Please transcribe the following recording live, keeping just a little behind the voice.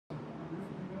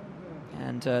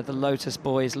And the Lotus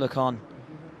boys look on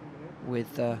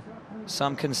with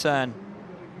some concern.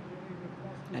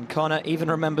 And Connor even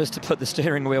remembers to put the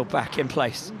steering wheel back in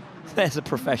place. There's a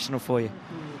professional for you.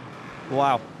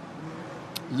 Wow.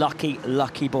 Lucky,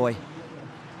 lucky boy.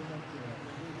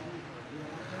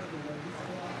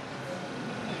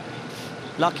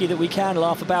 Lucky that we can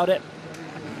laugh about it.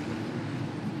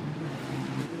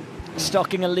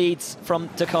 Stockinger leads from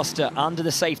Da Costa under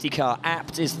the safety car.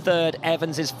 Abt is third,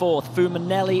 Evans is fourth,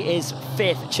 Fumanelli is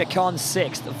fifth, Chacon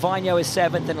sixth, Vigno is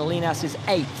seventh, and Alinas is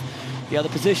eighth. The other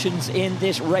positions in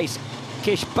this race: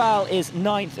 Kishbal is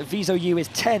ninth, Vizoyu is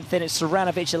 10th, and it's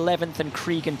Saranovic 11th and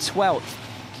Cregan 12th.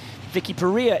 Vicky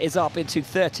Perea is up into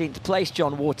 13th place,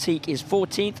 John Wartique is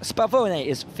 14th, Spavone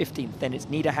is 15th, then it's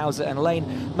Niederhauser and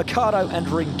Lane, Mercado and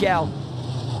Ringel,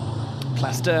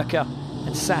 Plasterka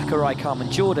and Sakurai. Carmen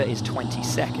Jorda is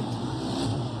 22nd.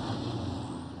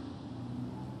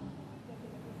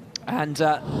 And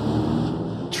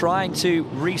trying to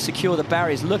re-secure the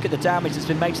barriers. Look at the damage that's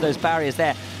been made to those barriers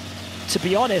there. To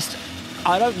be honest,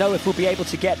 I don't know if we'll be able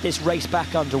to get this race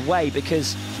back underway,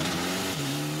 because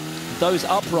those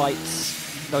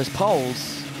uprights, those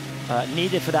poles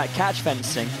needed for that catch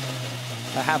fencing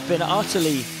have been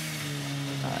utterly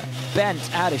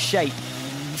bent out of shape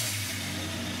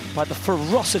by the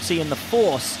ferocity and the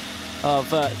force of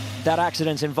that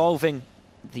accident involving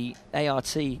the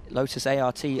ART, Lotus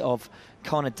ART of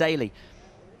Connor Daly.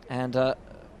 And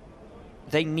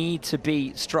they need to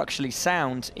be structurally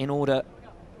sound in order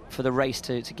for the race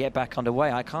to get back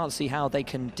underway. I can't see how they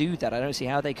can do that. I don't see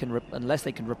how they can, unless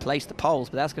they can replace the poles,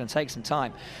 but that's going to take some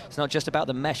time. It's not just about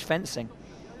the mesh fencing.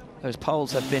 Those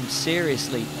poles have been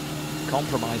seriously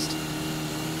compromised.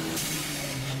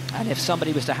 And if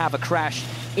somebody was to have a crash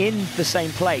in the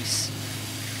same place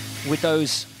with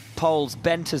those poles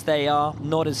bent as they are,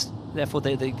 not as, therefore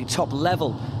the top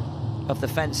level of the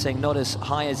fencing not as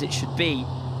high as it should be,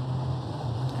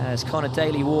 as Connor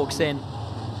Daly walks in,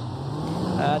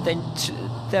 then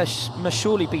there must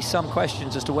surely be some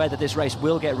questions as to whether this race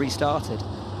will get restarted.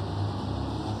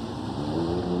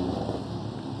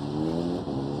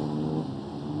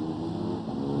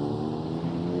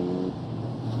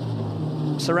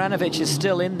 Saranovic is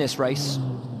still in this race,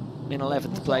 in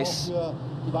 11th place.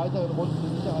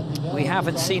 We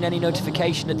haven't seen any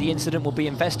notification that the incident will be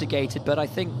investigated, but I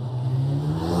think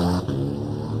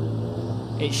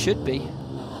it should be.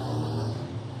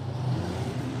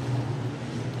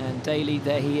 And Daly,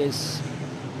 there he is.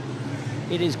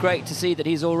 It is great to see that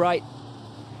he's all right,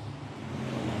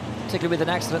 particularly with an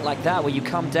accident like that, where you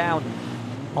come down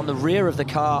on the rear of the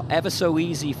car, ever so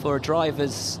easy for a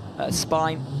driver's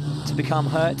spine to become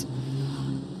hurt.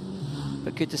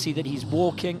 But good to see that he's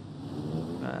walking,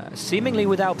 seemingly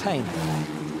without pain.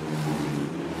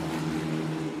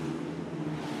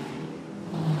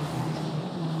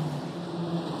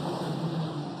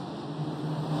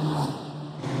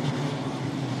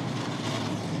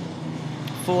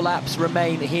 Four laps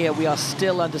remain here. We are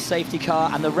still under safety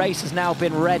car, and the race has now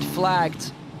been red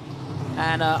flagged.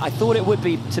 And I thought it would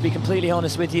be, to be completely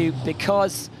honest with you,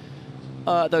 because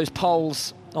those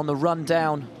poles on the run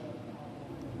down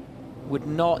would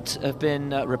not have been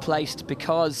replaced,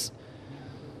 because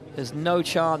there's no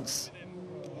chance.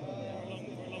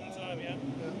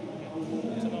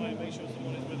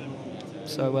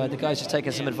 So the guy's just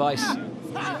taking some advice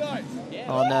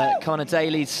on Connor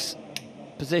Daly's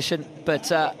position, but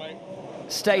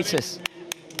Status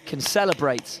can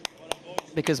celebrate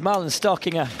because Marlon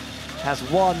Stockinger has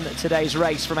won today's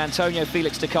race from Antonio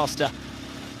Felix da Costa.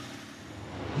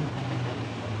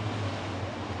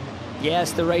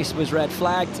 Yes, the race was red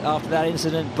flagged after that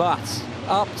incident, but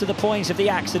up to the point of the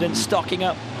accident,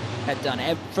 Stockinger had done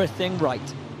everything right.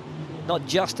 Not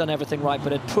just done everything right,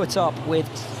 but had put up with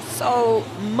so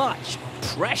much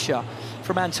pressure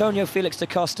from Antonio Felix da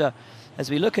Costa. As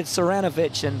we look at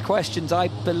Saranovic, and questions I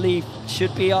believe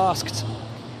should be asked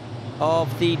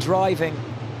of the driving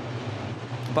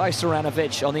by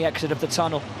Saranovic on the exit of the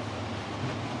tunnel.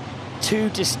 Two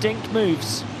distinct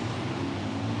moves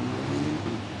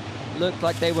looked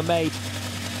like they were made.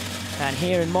 And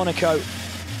here in Monaco,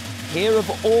 here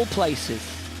of all places,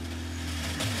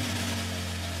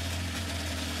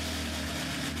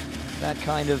 that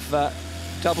kind of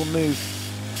double move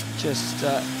just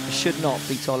should not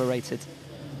be tolerated.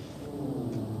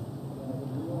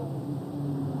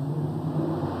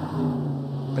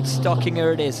 But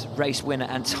Stockinger it is, race winner.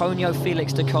 Antonio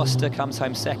Felix da Costa comes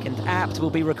home second. Abt will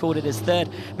be recorded as third.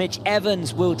 Mitch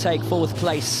Evans will take fourth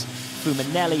place.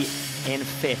 Fumanelli in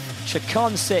fifth.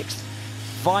 Chacon sixth.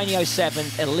 Vigno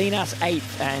seventh. Elinas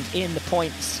eighth. And in the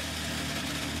points,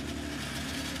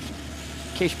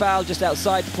 Kishpal just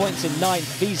outside the points in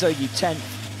 9th, Viso you 10th.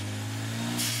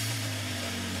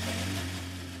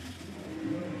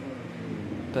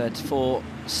 But for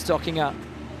Stockinger,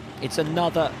 it's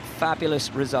another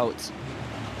fabulous result.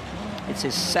 It's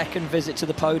his second visit to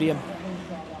the podium.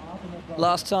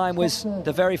 Last time was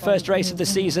the very first race of the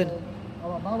season,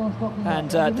 and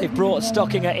they've brought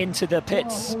Stockinger into the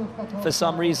pits for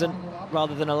some reason,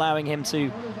 rather than allowing him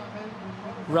to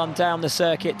run down the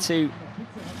circuit to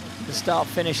the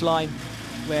start-finish line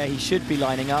where he should be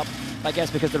lining up. I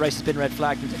guess because the race has been red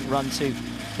flagged and didn't run to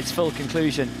its full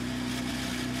conclusion.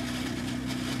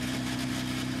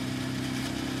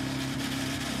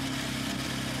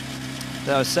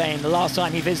 So I was saying, the last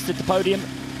time he visited the podium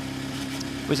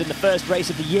was in the first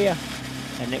race of the year,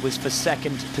 and it was for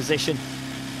 2nd position.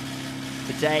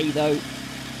 Today, though,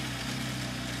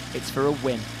 it's for a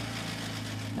win,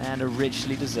 and a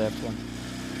richly deserved one.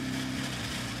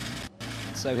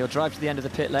 So he'll drive to the end of the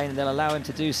pit lane, and they'll allow him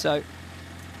to do so.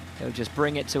 He'll just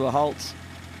bring it to a halt.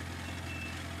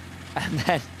 And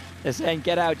then they're saying,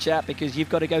 get out, chap, because you've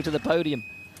got to go to the podium.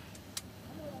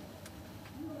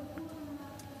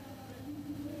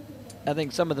 I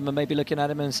think some of them are maybe looking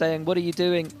at him and saying, what are you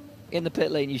doing in the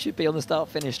pit lane? You should be on the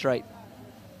start-finish straight.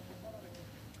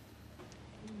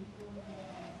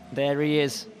 There he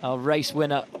is, our race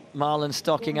winner, Marlon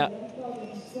Stockinger.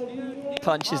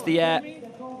 Punches the air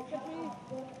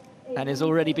and is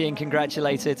already being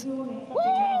congratulated.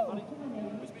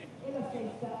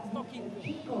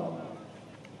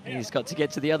 He's got to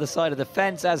get to the other side of the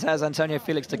fence, as has Antonio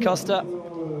Felix da Costa.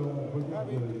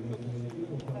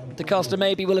 Da Costa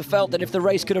maybe will have felt that if the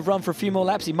race could have run for a few more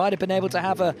laps, he might have been able to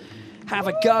have a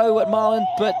go at Marlon,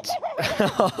 but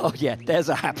oh yeah, there's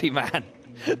a happy man.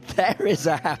 There is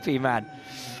a happy man.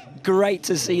 Great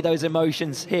to see those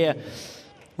emotions here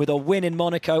with a win in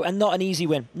Monaco, and not an easy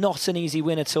win, not an easy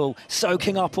win at all.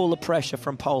 Soaking up all the pressure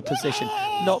from pole position,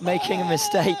 not making a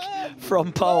mistake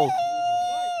from pole.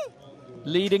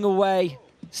 Leading away,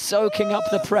 soaking up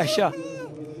the pressure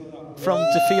from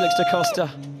Felix da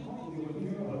Costa.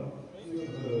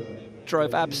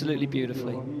 Drove absolutely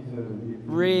beautifully.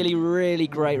 Really, really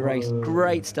great race,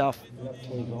 great stuff.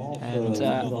 And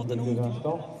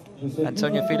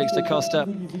Antonio Felix da Costa,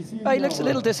 he looks a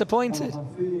little disappointed,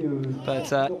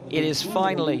 but it is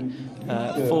finally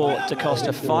for da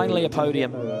Costa, finally a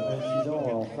podium.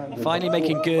 Finally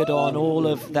making good on all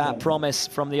of that promise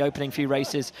from the opening few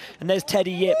races. And there's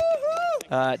Teddy Yip,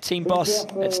 team boss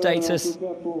at Status.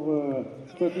 You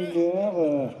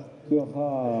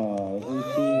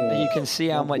can see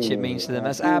how much it means to them.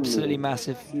 That's absolutely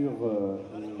massive.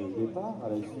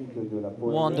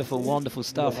 Wonderful, wonderful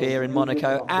stuff here in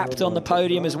Monaco. Apt on the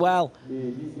podium as well.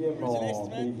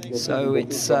 So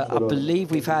it's, I believe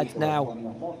we've had now...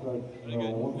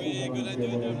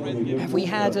 Have we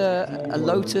had a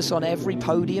Lotus on every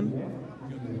podium?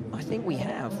 I think we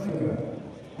have.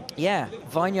 Yeah,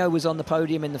 Vigno was on the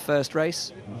podium in the first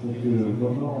race.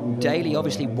 Daly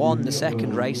obviously won the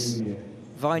second race.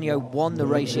 Vigno won the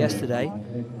race yesterday,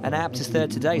 and Apt is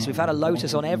third today. So we've had a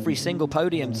Lotus on every single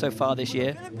podium so far this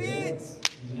year.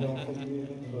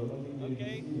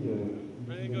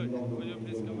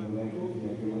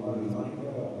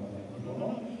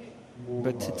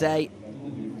 But today,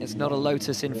 it's not a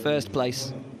Lotus in first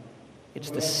place. It's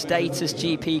the Status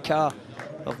GP car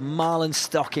of Marlon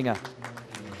Stockinger.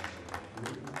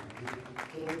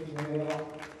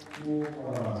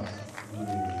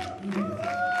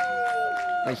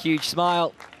 A huge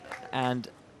smile and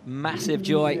massive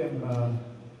joy.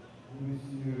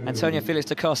 Antonio Felix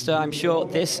da Costa, I'm sure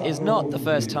this is not the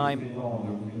first time,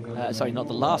 sorry, not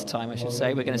the last time, I should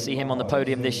say, we're going to see him on the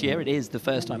podium this year. It is the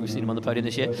first time we've seen him on the podium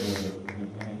this year.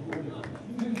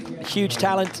 A huge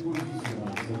talent,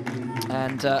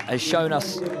 and has shown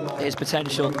us his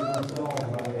potential.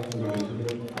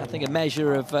 I think a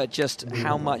measure of just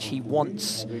how much he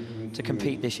wants to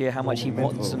compete this year, how much he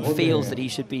wants and feels that he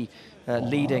should be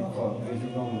leading.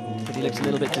 But he looks a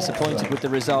little bit disappointed with the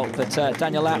result. But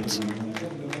Daniel Apt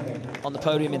on the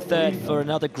podium in third for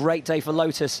another great day for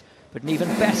Lotus, but an even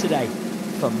better day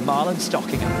for Marlon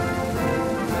Stockinger.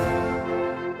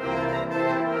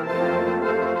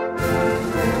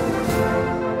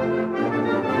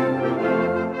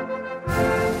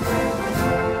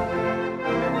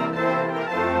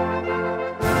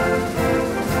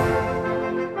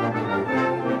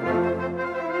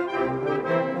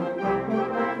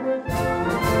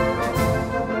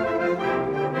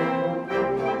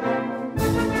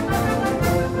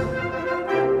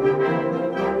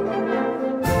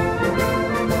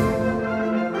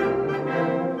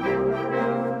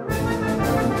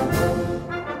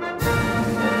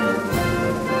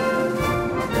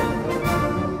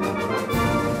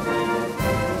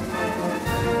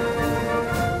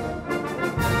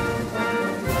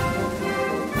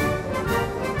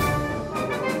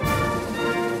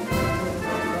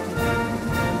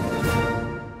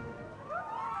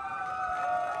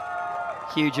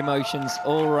 Huge emotions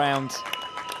all around.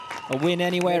 A win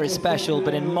anywhere is special,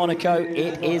 but in Monaco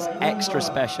it is extra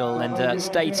special. And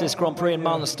Status Grand Prix and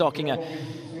Marlon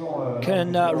Stockinger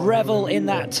can revel in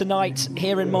that tonight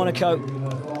here in Monaco,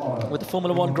 with the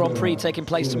Formula 1 Grand Prix taking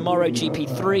place tomorrow.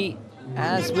 GP3,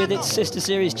 as with its sister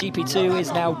series GP2,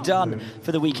 is now done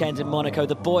for the weekend in Monaco.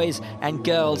 The boys and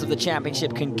girls of the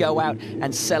championship can go out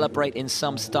and celebrate in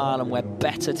some style, and where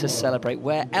better to celebrate,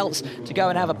 where else to go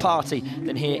and have a party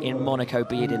than here in Monaco,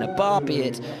 be it in a bar, be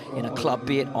it in a club,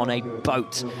 be it on a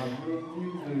boat.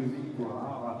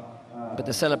 But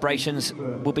the celebrations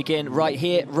will begin right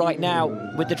here, right now,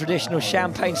 with the traditional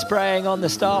champagne spraying on the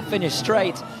start-finish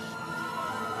straight,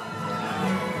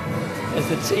 as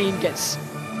the team gets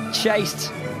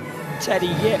chased. Teddy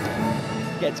Yip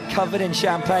gets covered in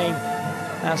champagne.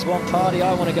 That's one party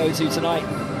I want to go to tonight.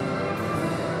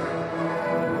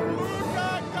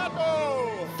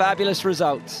 Fabulous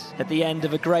results at the end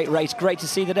of a great race. Great to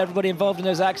see that everybody involved in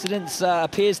those accidents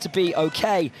appears to be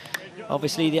okay.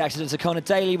 Obviously, the accident to Connor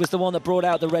Daly was the one that brought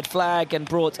out the red flag and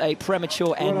brought a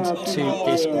premature end to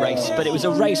this race. But it was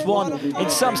a race won in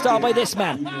some style by this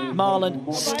man, Marlon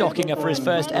Stockinger, for his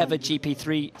first ever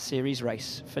GP3 series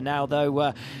race. For now,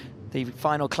 though, the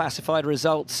final classified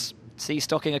results see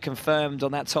Stockinger confirmed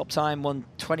on that top time,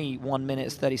 21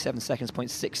 minutes, 37 seconds,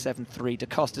 .673. Da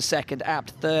Costa second,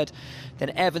 Abt third. Then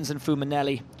Evans and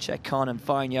Fumanelli, Chekon and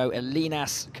Vigno,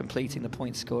 Elinas completing the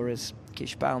point scorers.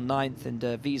 Kishbal 9th and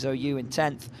Vizo Yu in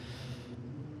 10th.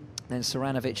 Then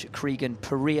Saranovic, Cregan,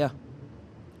 Perea.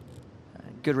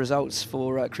 Good results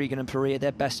for Cregan and Perea,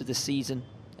 their best of the season.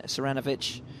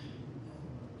 Saranovic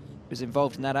was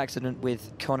involved in that accident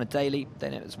with Connor Daly.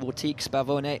 Then it was Vortique,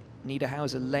 Spavone,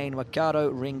 Niederhauser, Lane,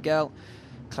 Wakado, Ringel,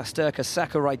 Klasterka,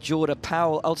 Sakurai, Jorda,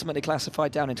 Powell, ultimately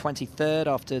classified down in 23rd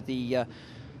after the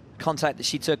contact that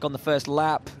she took on the first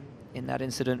lap in that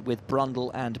incident with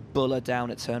Brundle and Buller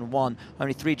down at turn 1.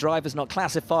 Only 3 drivers not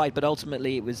classified, but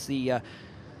ultimately it was the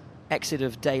exit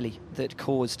of Daly that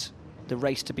caused the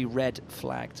race to be red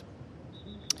flagged.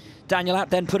 Daniel Abt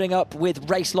then putting up with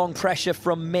race-long pressure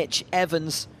from Mitch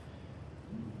Evans,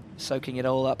 soaking it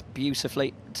all up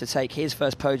beautifully to take his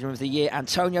first podium of the year.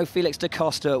 Antonio Felix da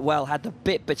Costa, well, had the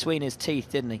bit between his teeth,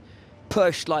 didn't he?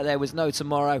 Pushed like there was no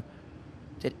tomorrow.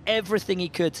 Did everything he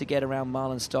could to get around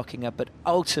Marlon Stockinger, but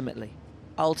ultimately,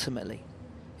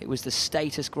 it was the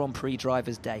Status Grand Prix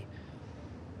driver's day.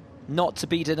 Not to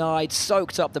be denied,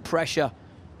 soaked up the pressure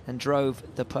and drove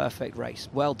the perfect race.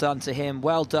 Well done to him,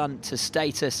 well done to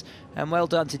Status, and well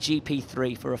done to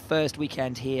GP3 for a first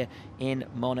weekend here in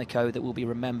Monaco that will be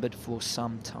remembered for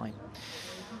some time.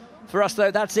 For us, though,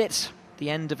 that's it.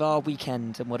 The end of our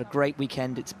weekend, and what a great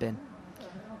weekend it's been.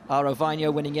 Aro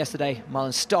Vigno winning yesterday,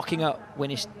 Marlon Stockinger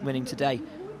winning today.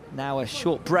 Now a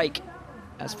short break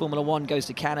as Formula 1 goes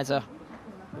to Canada.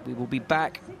 But we will be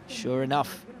back, sure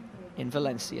enough, in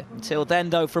Valencia. Until then,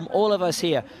 though, from all of us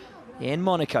here in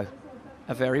Monaco,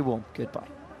 a very warm goodbye.